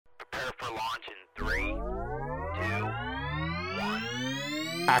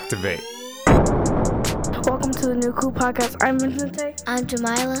activate. Welcome to the New Cool Podcast. I'm Vincente. I'm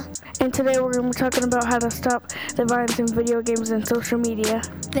Jamila. And today we're going to be talking about how to stop the violence in video games and social media.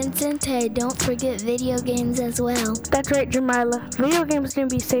 Vincente, don't forget video games as well. That's right, Jamila. Video games can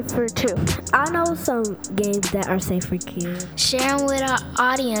be safer too. I know some games that are safe for kids. Share them with our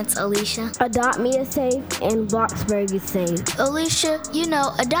audience, Alicia. Adopt Me is safe and Bloxburg is safe. Alicia, you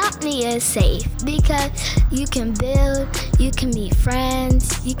know, Adopt Me is safe because you can build, you can meet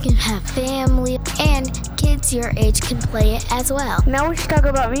friends, you can have family, and kids your age can play it as well. Now we should talk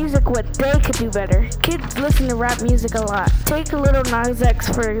about music, what they could do better. Kids listen to rap music a lot. Take Little Nas X,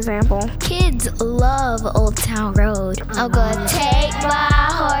 for example. Kids love Old Town Road. I'm gonna take my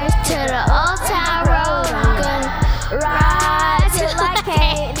horse to the Old Town Road. I'm gonna ride till I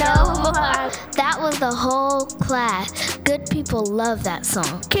can't no more. That was the whole class. Good people love that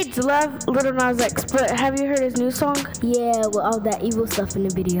song. Kids love Little Nas X, but have you heard his new song? Yeah, with all that evil stuff in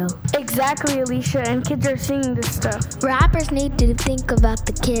the video. Exactly, Alicia, and kids are singing this stuff. Rappers need to think about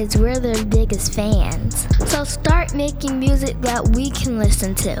the kids. We're their biggest fans. So start making music that we can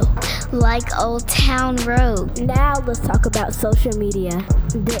listen to, like Old Town Road. Now let's talk about social media.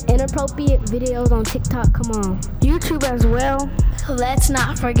 The inappropriate videos on TikTok, come on. YouTube as well. Let's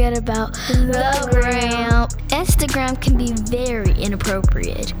not forget about the gram. Instagram can be very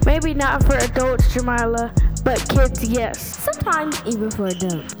inappropriate. Maybe not for adults, Jamila, but kids, yes. Sometimes even for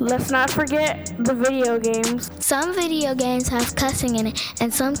adults. Let's not forget the video games. Some video games have cussing in it,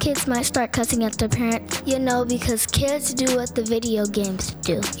 and some kids might start cussing at their parents, because kids do what the video games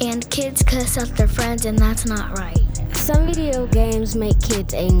do. And kids cuss at their friends, and that's not right. Some video games make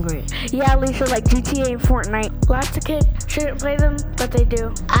kids angry. Yeah, Alicia, like GTA and Fortnite. Lots of kids shouldn't play them, but they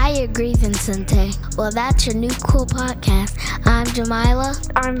do. I agree, Vincente. Well, that's your New Cool Podcast. I'm Jamila.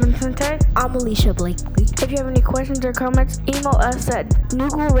 I'm Vincente. I'm Alicia Blakely. If you have any questions or comments, email us at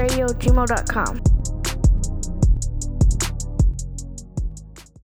newcoolradio@gmail.com.